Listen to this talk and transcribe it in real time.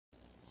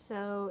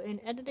So,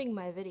 in editing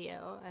my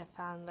video, I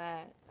found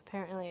that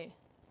apparently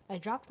I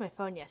dropped my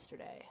phone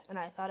yesterday and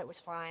I thought it was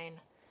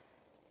fine.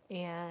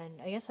 And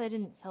I guess I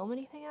didn't film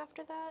anything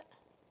after that.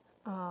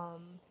 Or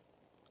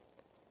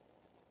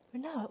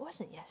no, it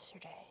wasn't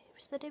yesterday. It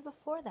was the day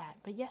before that.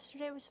 But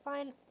yesterday was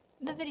fine.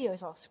 The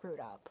video's all screwed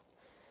up.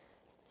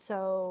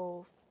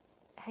 So,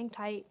 hang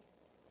tight.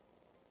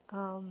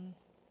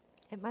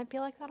 It might be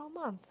like that all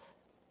month.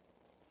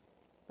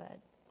 But,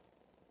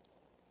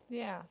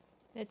 yeah,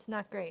 it's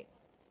not great.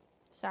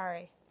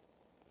 Sorry.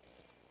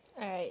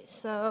 Alright,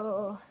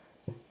 so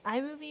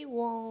iMovie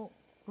won't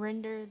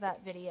render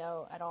that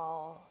video at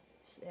all,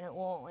 and it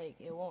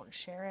won't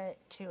share it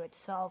to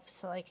itself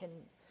so I can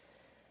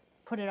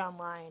put it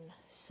online.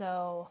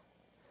 So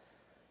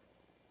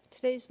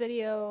today's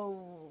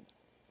video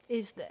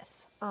is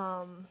this.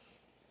 I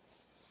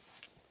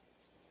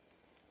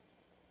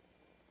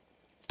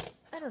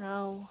don't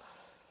know.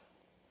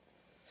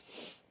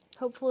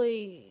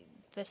 Hopefully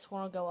this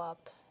one will go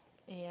up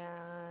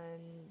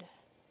and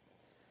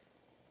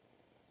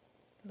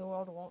the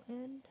world won't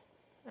end.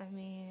 I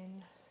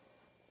mean,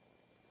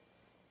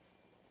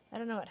 I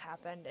don't know what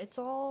happened. It's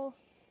all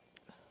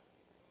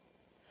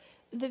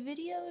the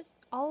videos,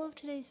 all of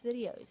today's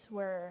videos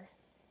were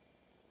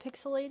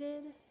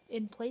pixelated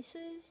in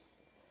places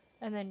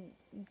and then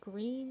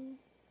green,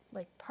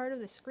 like part of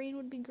the screen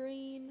would be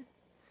green.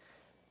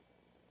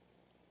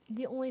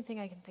 The only thing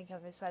I can think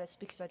of is that it's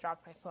because I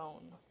dropped my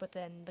phone, but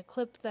then the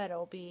clip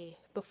that'll be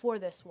before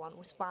this one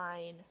was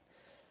fine.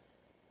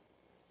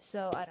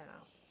 So, I don't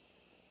know.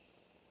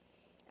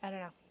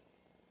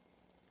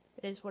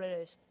 It is what it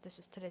is. This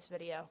is today's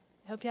video.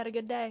 I hope you had a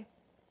good day.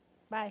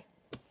 Bye.